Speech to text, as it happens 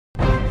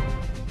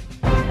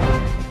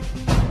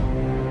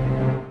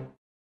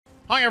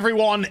Hi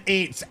everyone,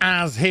 it's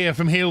Az here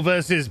from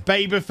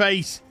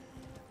HeelvsBabyface.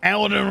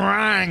 Elden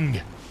Ring.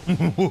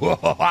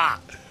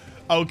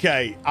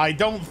 Okay, I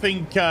don't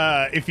think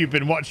if you've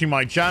been watching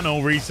my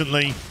channel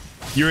recently,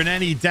 you're in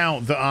any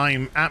doubt that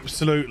I'm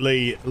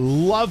absolutely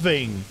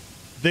loving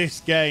this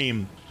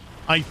game.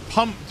 I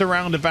pumped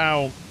around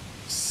about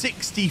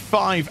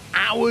 65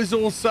 hours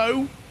or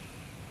so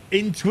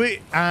into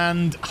it,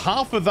 and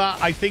half of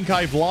that I think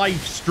I've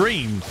live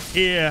streamed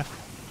here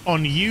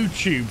on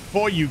YouTube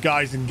for you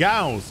guys and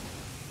gals,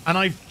 and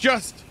I've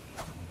just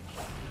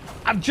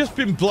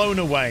been blown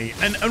away.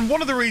 And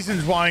one of the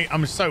reasons why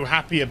I'm so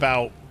happy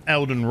about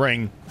Elden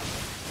Ring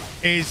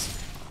is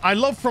I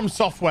love From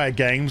Software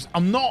games.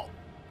 I'm not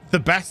the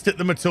best at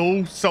them at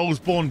all,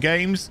 Soulsborne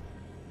games.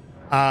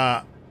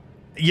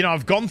 You know,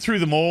 I've gone through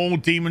them all: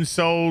 Demon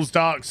Souls,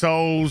 Dark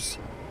Souls,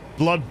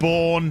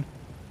 Bloodborne,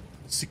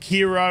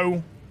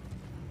 Sekiro,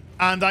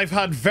 and I've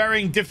had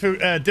varying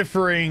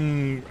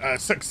differing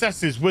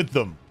successes with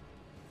them.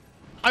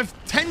 I've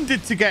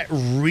tended to get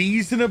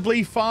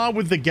reasonably far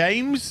with the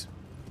games,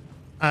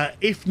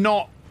 if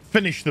not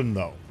finish them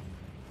though.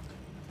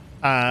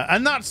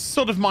 And that's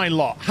sort of my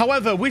lot.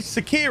 However, with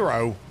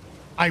Sekiro,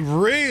 I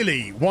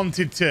really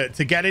wanted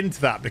to get into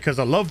that because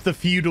I love the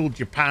feudal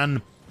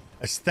Japan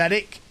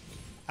aesthetic,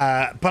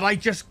 but I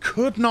just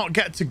could not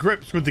get to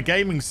grips with the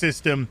gaming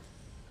system.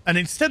 And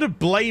instead of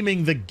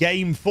blaming the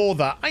game for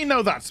that, I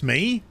know that's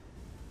me.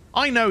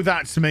 I know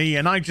that's me,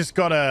 and I just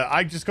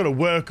gotta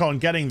work on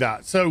getting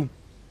that. So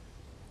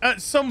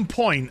at some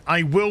point,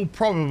 I will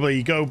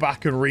probably go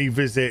back and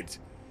revisit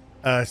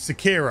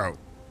Sekiro.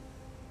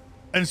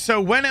 And so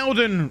when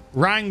Elden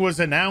Ring was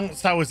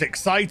announced, I was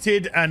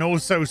excited, and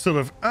also sort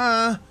of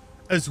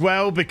as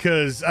well,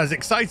 because I was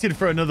excited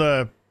for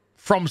another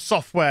From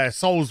Software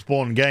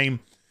Soulsborne game,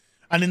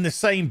 and in the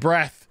same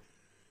breath,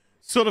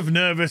 sort of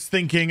nervous,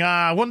 thinking,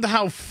 I wonder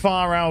how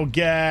far I'll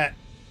get.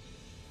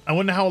 I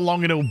wonder how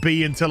long it'll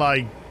be until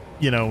I,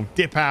 you know,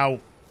 dip out.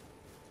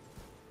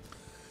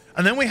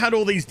 And then we had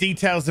all these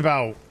details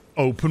about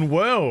open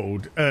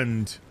world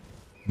and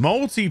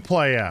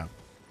multiplayer.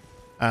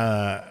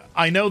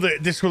 I know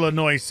that this will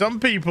annoy some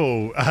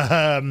people,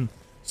 but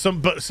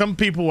some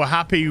people were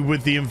happy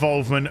with the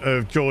involvement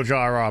of George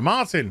R.R.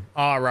 Martin.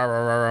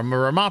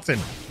 Martin.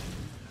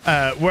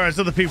 Whereas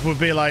other people would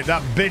be like,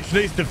 that bitch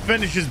needs to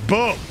finish his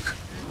book.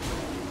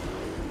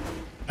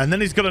 And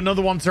then he's got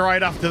another one to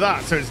write after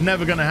that, so it's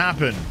never going to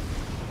happen.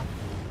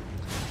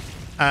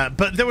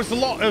 But there was a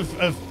lot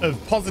of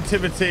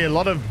positivity, a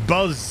lot of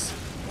buzz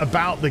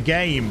about the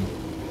game,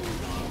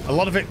 a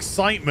lot of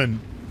excitement.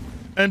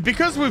 And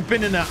because we've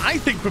been in I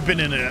think we've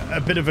been in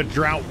a bit of a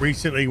drought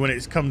recently when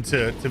it's come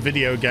to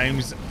video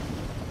games.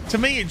 To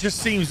me, it just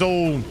seems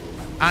all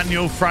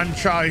annual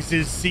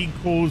franchises,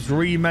 sequels,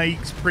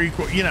 remakes,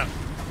 prequel, you know.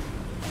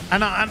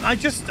 And I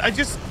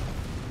just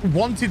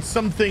wanted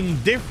something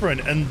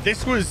different, and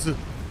this was a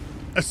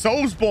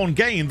Soulsborne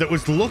game that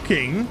was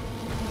looking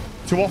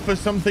to offer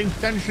something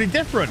potentially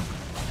different.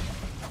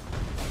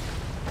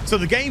 So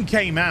the game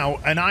came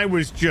out, and I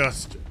was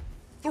just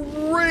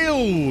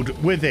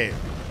thrilled with it,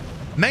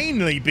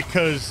 mainly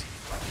because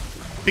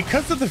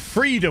of the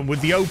freedom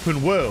with the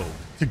open world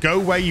to go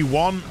where you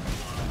want,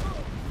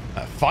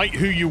 fight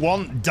who you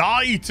want,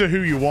 die to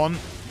who you want.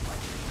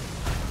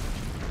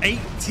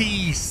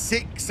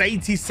 86,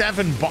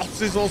 87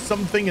 bosses or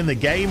something in the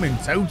game in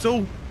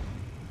total.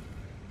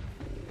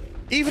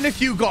 Even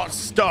if you got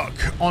stuck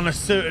on a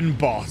certain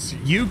boss,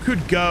 you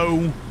could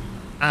go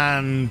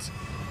and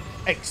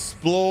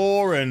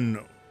explore and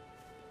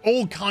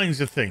all kinds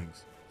of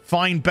things.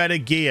 Find better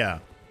gear,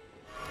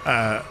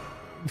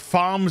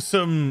 farm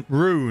some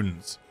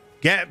runes,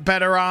 get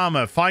better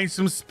armor, find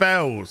some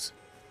spells,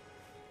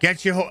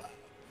 get your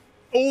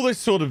all this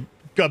sort of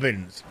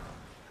gubbins.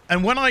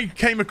 And when I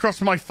came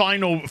across my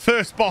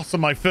first boss on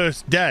my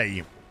first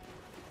day,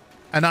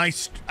 and I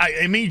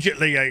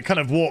immediately kind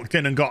of walked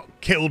in and got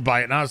killed by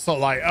it, and I was sort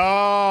of like,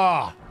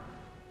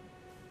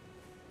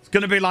 it's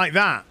going to be like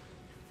that.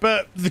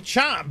 But the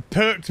chat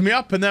perked me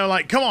up, and they were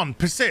like, come on,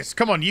 persist,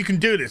 come on, you can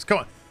do this, come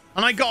on.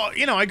 And I got,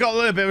 you know, I got a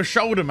little bit of a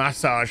shoulder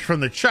massage from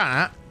the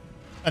chat,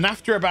 and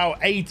after about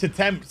 8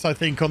 attempts, I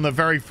think, on the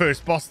very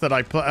first boss that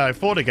I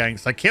fought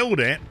against, I killed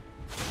it.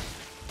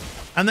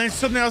 And then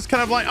suddenly I was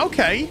kind of like,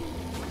 okay,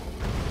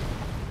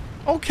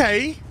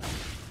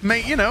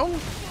 mate, you know,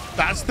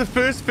 that's the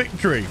first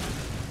victory.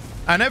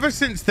 And ever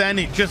since then,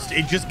 it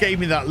just gave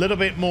me that little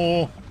bit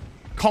more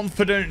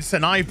confidence,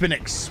 and I've been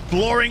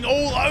exploring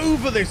all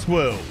over this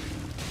world,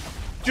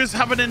 just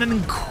having an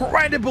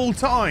incredible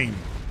time.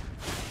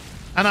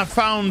 And I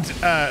found,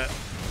 yeah,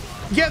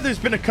 there's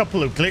been a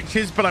couple of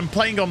glitches, but I'm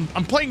playing on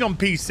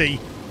PC.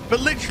 But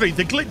literally,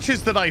 the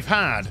glitches that I've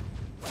had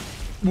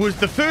was,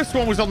 the first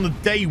one was on the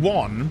day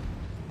one,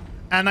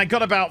 and I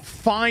got about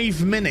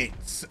 5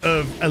 minutes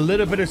of a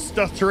little bit of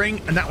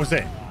stuttering, and that was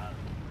it.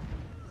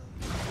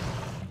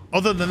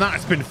 Other than that,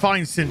 it's been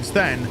fine since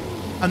then.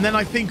 And then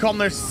I think on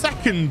the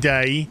second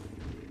day,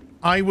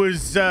 I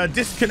was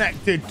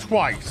disconnected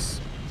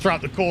twice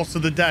throughout the course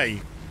of the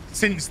day.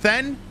 Since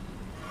then,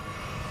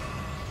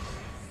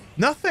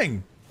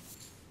 Nothing.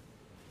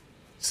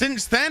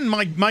 Since then,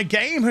 my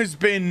game has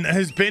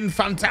been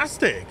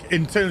fantastic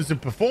in terms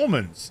of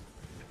performance,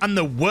 and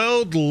the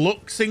world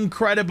looks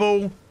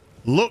incredible,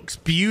 looks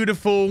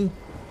beautiful.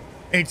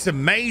 It's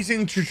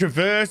amazing to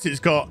traverse.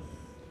 It's got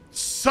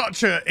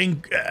such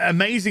an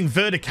amazing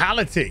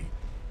verticality.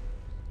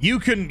 You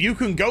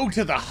can go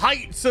to the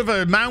heights of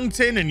a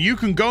mountain, and you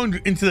can go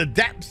into the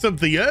depths of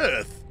the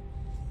earth,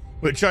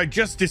 which I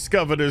just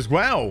discovered as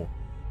well,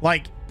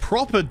 like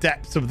proper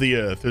depths of the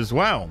earth as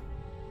well.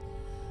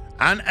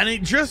 And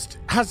it just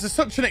has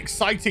such an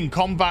exciting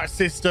combat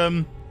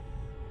system.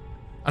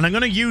 And I'm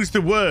going to use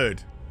the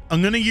word. A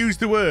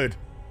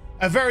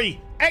very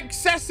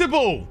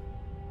accessible.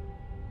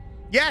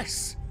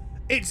 Yes,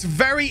 it's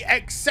very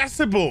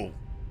accessible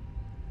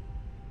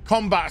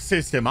combat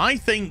system. I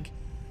think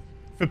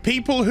for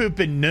people who've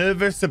been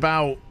nervous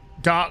about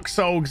Dark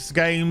Souls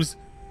games,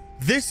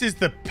 this is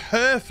the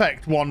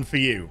perfect one for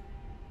you.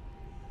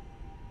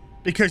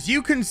 Because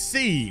you can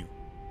see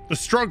the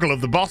struggle of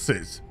the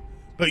bosses,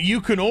 but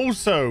you can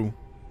also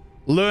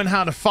learn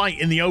how to fight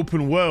in the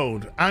open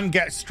world and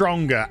get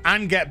stronger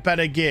and get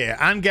better gear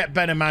and get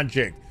better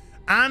magic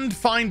and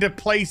find a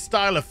play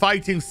style, a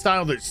fighting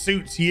style that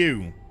suits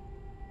you,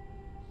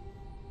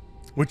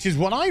 which is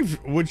what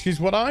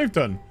I've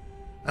done.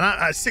 And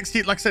at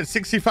 60, like I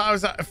said,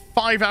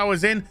 5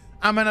 hours in,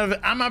 I'm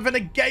having a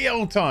gay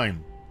old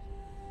time.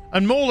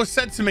 And Mauler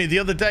said to me the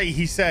other day,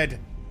 he said,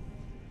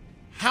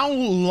 how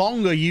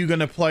long are you going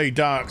to play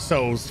Dark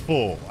Souls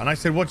for? And I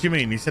said, what do you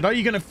mean? He said, are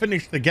you going to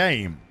finish the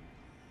game?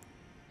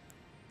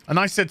 And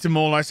I said to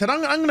Mauler, I said,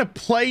 I'm going to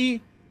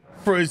play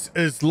for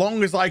as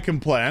long as I can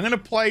play. I'm going to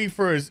play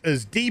for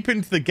as deep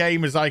into the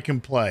game as I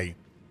can play.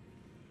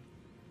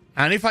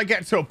 And if I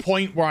get to a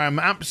point where I'm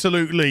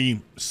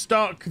absolutely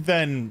stuck,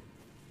 then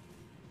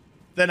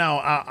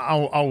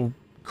I'll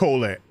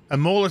call it.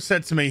 And Mauler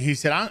said to me, he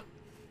said,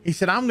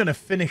 I'm going to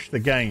finish the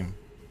game.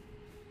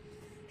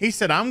 He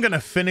said, I'm going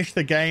to finish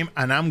the game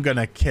and I'm going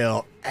to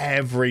kill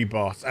every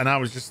boss. And I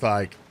was just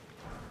like,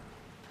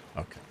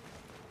 okay,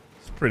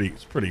 it's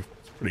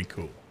pretty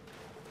cool.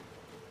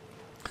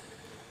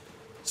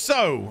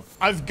 So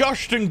I've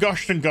gushed and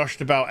gushed and gushed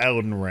about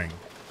Elden Ring.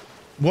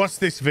 What's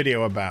this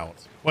video about?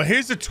 Well,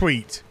 here's a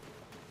tweet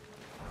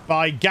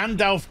by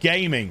Gandalf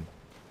Gaming.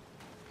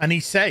 And he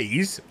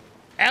says,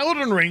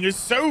 Elden Ring is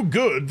so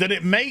good that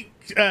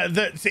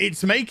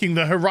it's making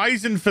the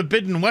Horizon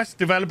Forbidden West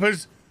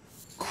developers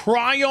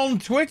cry on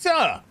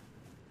Twitter.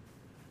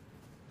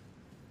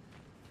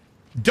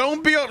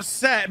 Don't be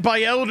upset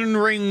by Elden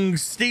Ring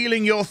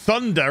stealing your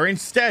thunder.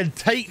 Instead,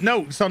 take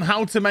notes on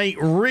how to make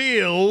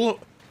real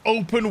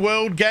open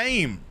world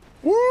game.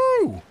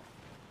 Woo!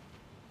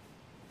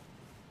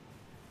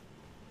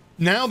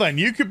 Now then,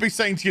 you could be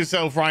saying to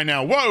yourself right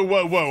now, whoa,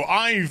 whoa, whoa,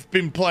 I've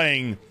been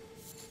playing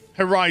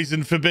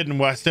Horizon Forbidden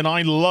West and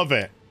I love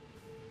it.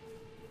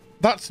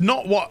 That's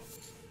not what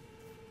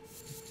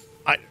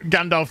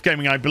Gandalf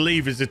Gaming, I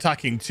believe, is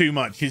attacking too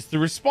much. It's the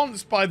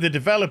response by the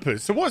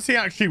developers. So what's he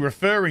actually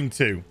referring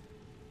to?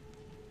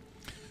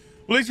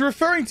 Well, he's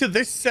referring to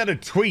this set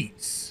of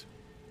tweets.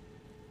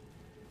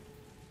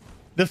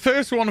 The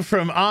first one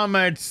from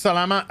Ahmed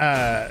Salama.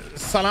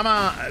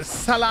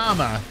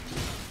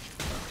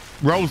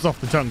 Rolls off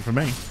the tongue for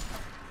me.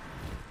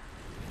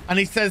 And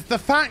he says, the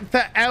fact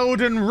that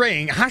Elden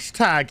Ring,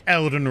 hashtag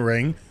Elden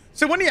Ring.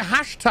 So when you're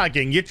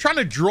hashtagging, you're trying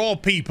to draw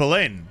people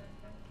in.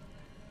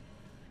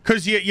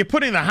 Because you're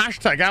putting the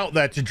hashtag out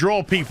there to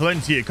draw people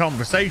into your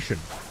conversation.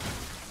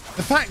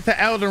 The fact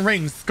that Elden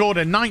Ring scored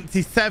a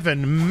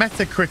 97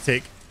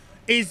 Metacritic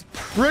is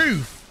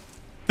proof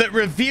that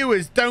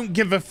reviewers don't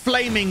give a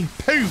flaming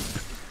poop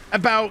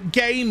about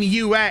game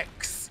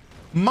UX.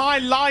 My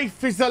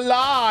life is a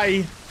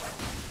lie.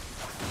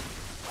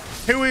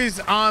 Who is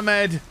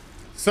Ahmed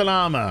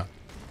Salama?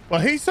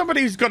 Well, he's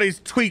somebody who's got his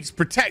tweets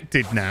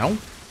protected now.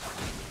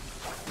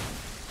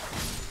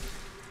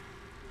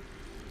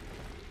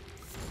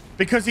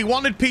 Because he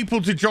wanted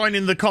people to join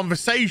in the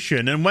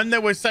conversation, and when they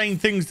were saying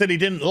things that he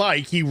didn't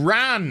like, he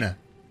ran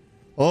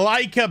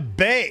like a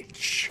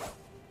bitch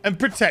and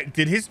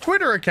protected his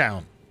Twitter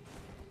account.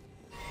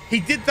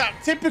 He did that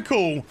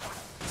typical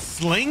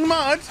sling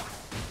mud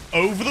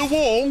over the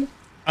wall,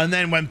 and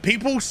then when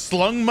people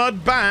slung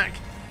mud back,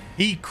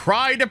 he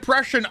cried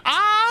oppression.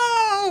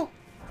 Oh!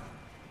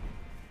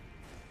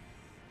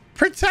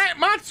 Protect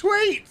my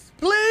tweets,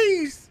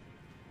 please!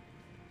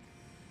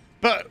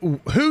 But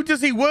who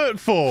does he work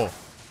for?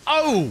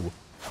 Oh,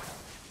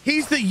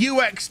 he's the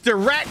UX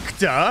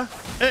director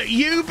at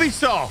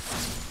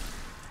Ubisoft.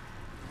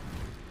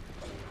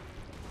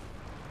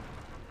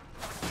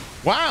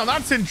 Wow,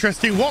 that's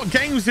interesting. What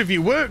games have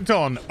you worked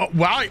on? Oh,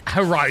 well,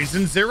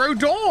 Horizon Zero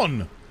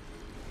Dawn.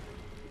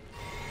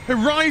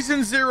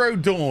 Horizon Zero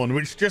Dawn,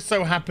 which just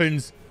so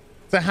happens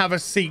to have a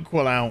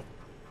sequel out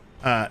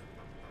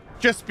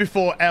just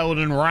before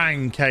Elden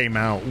Ring came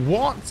out.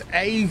 What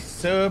a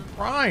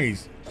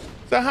surprise.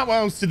 So how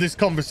else did this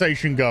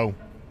conversation go?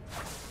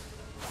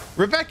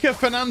 Rebecca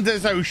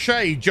Fernandez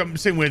O'Shea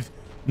jumps in with,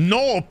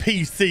 nor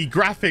PC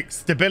graphics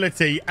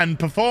stability and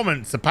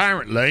performance,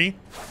 apparently.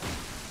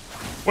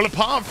 Well,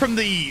 apart from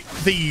the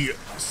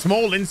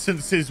small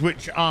instances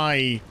which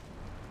I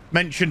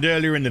mentioned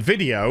earlier in the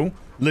video,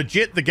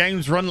 legit, the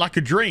games run like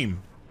a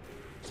dream.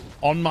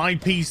 On my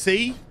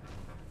PC,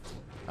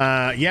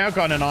 yeah, I've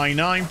got an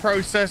i9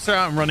 processor.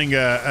 I'm running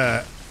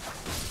a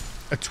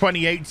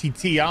 2080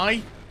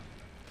 Ti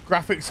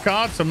graphics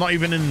card, so I'm not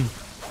even in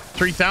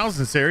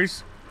 3000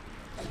 series.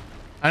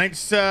 And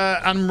it's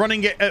I'm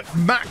running it at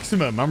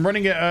maximum. I'm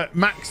running it at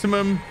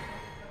maximum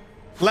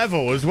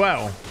level as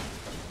well.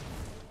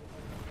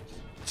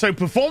 So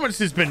performance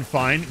has been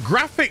fine.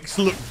 Graphics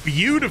look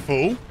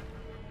beautiful.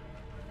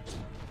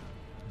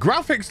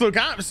 Graphics look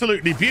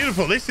absolutely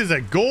beautiful. This is a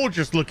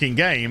gorgeous looking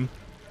game.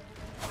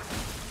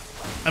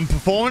 And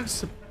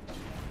performance,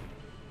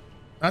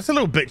 that's a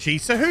little bitchy.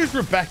 So who's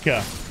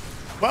Rebecca?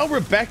 Well,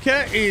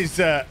 Rebecca is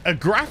a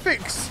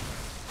graphics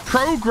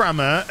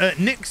programmer at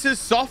Nix's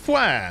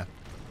Software.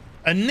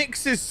 And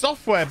Nix's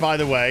Software, by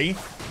the way,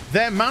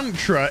 their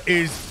mantra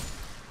is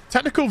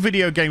technical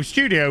video game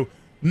studio,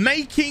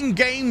 making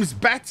games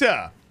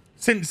better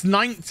since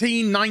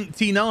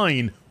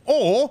 1999,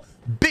 or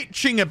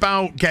bitching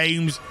about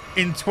games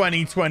in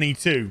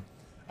 2022.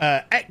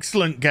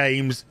 Excellent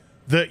games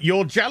that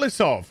you're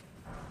jealous of.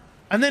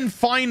 And then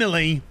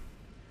finally,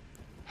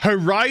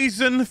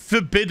 Horizon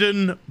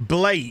Forbidden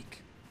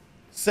Blake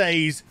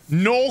says,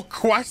 no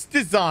quest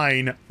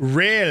design,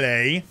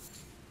 really?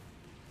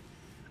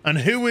 And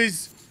who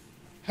is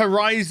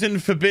Horizon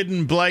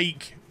Forbidden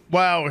Blake?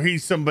 Well,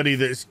 he's somebody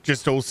that's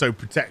just also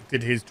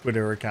protected his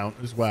Twitter account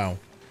as well.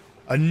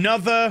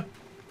 Another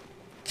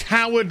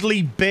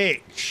cowardly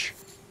bitch.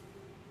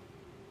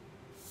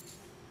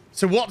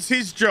 So what's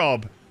his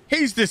job?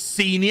 He's the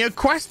senior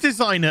quest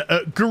designer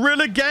at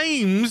Guerrilla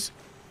Games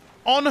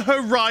on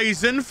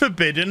Horizon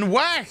Forbidden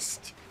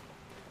West.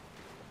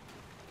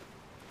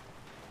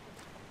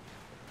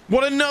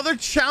 What another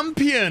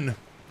champion.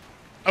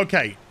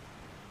 Okay.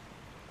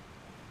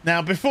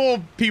 Now,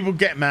 before people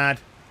get mad,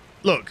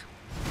 look,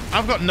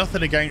 I've got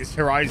nothing against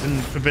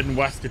Horizon Forbidden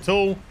West at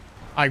all.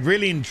 I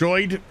really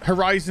enjoyed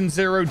Horizon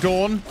Zero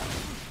Dawn.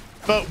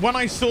 But when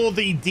I saw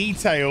the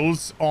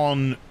details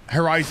on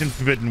Horizon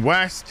Forbidden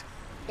West,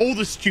 all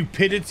the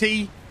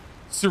stupidity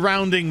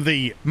surrounding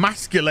the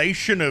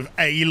masculation of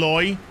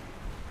Aloy,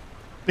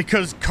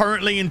 because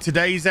currently in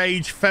today's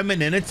age,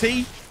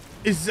 femininity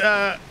is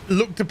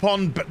looked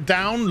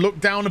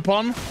down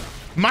upon.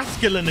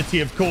 Masculinity,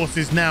 of course,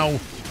 is now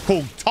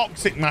called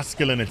toxic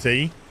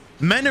masculinity.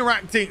 Women are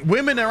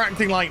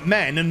acting like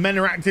men, and men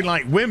are acting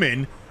like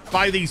women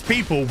by these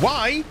people.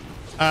 Why?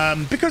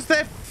 Because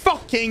they're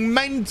fucking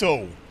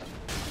mental.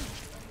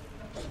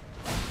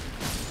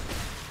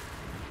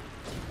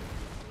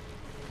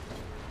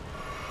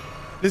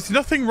 There's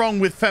nothing wrong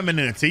with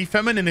femininity.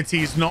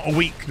 Femininity is not a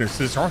weakness.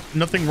 There's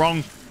nothing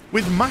wrong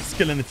with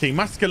masculinity.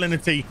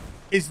 Masculinity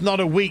is not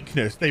a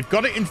weakness. They've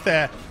got it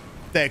into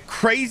their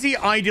crazy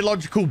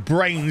ideological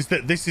brains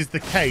that this is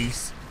the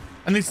case.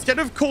 And instead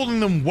of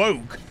calling them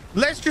woke,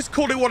 let's just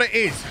call it what it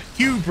is.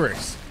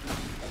 Hubris.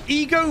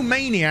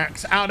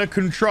 Egomaniacs out of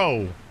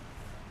control.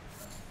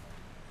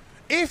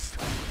 If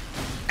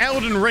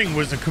Elden Ring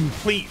was a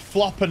complete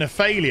flop and a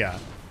failure,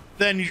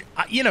 then,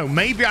 you know,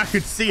 maybe I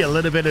could see a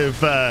little bit of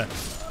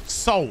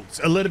salt,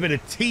 a little bit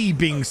of tea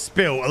being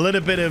spilled, a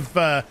little bit of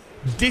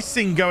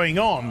dissing going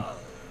on,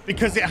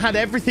 because it had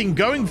everything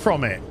going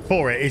for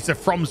it. It's a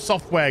From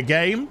Software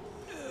game.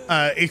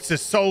 It's a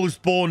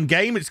Soulsborne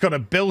game. It's got a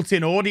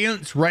built-in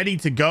audience ready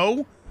to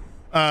go.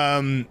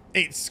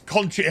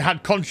 It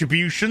had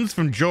contributions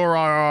from George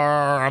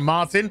R.R.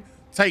 Martin.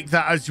 Take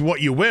that as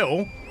what you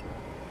will.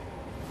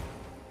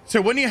 So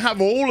when you have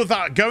all of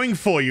that going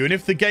for you, and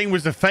if the game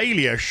was a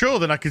failure, sure,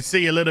 then I could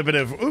see a little bit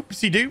of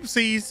oopsie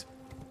doopsies.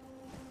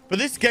 But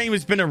this game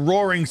has been a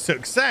roaring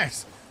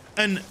success.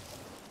 And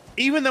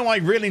even though I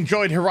really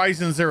enjoyed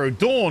Horizon Zero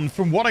Dawn,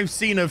 from what I've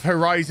seen of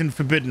Horizon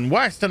Forbidden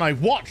West, and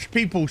I've watched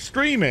people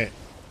stream it,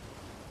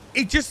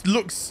 it just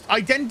looks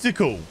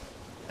identical.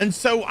 And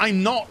so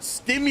I'm not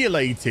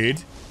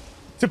stimulated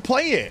to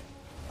play it.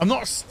 I'm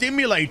not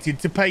stimulated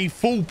to pay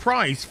full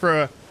price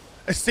for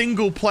a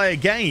single player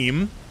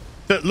game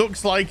that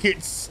looks like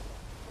it's,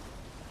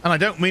 and I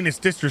don't mean this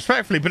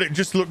disrespectfully, but it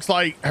just looks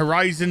like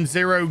Horizon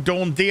Zero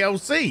Dawn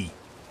DLC.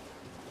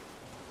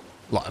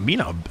 Like, I mean,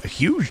 a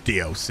huge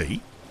DLC,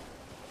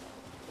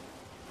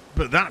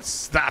 but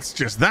that's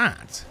just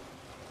that.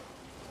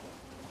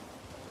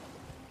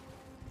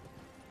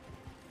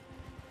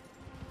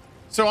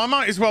 So I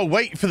might as well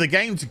wait for the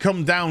game to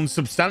come down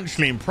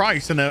substantially in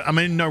price, and I'm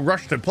in no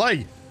rush to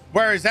play.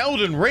 Whereas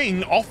Elden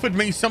Ring offered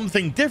me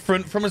something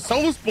different from a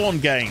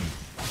Soulsborne game.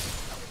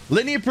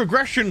 Linear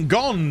progression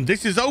gone.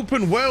 This is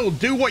open world.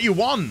 Do what you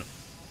want.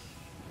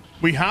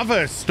 We have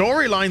a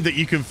storyline that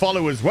you can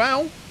follow as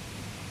well.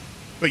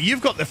 But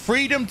you've got the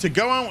freedom to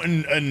go out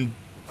and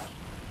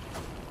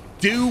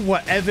do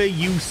whatever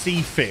you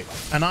see fit.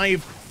 And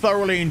I've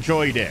thoroughly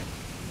enjoyed it.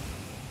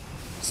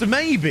 So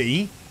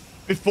maybe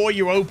before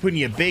you open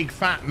your big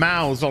fat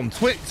mouths on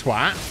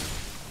TwitTwat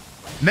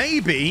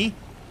maybe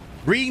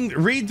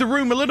read the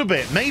room a little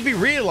bit. Maybe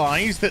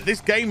realize that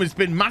this game has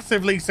been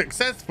massively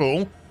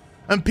successful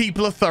and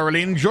people are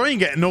thoroughly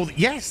enjoying it. And all.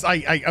 Yes,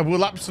 I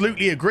will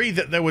absolutely agree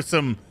that there were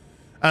some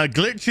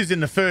glitches in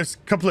the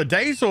first couple of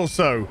days or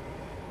so,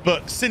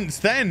 but since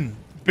then,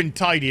 it's been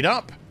tidied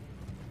up.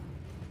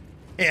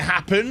 It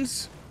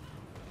happens.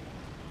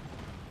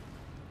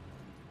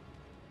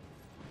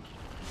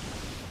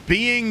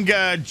 Being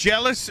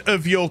jealous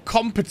of your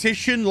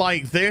competition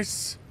like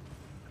this,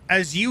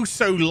 as you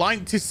so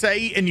like to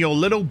say in your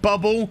little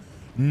bubble,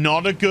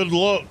 not a good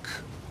look.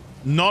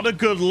 Not a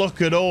good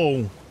look at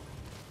all.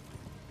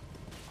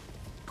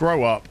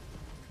 Grow up.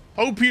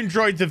 Hope you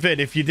enjoyed the vid.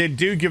 If you did,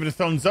 do give it a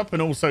thumbs up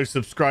and also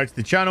subscribe to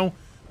the channel.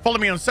 Follow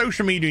me on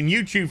social media and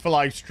YouTube for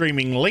live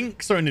streaming.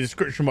 Links are in the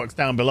description box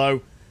down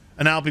below.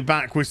 And I'll be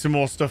back with some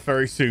more stuff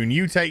very soon.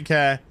 You take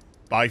care.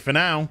 Bye for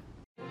now.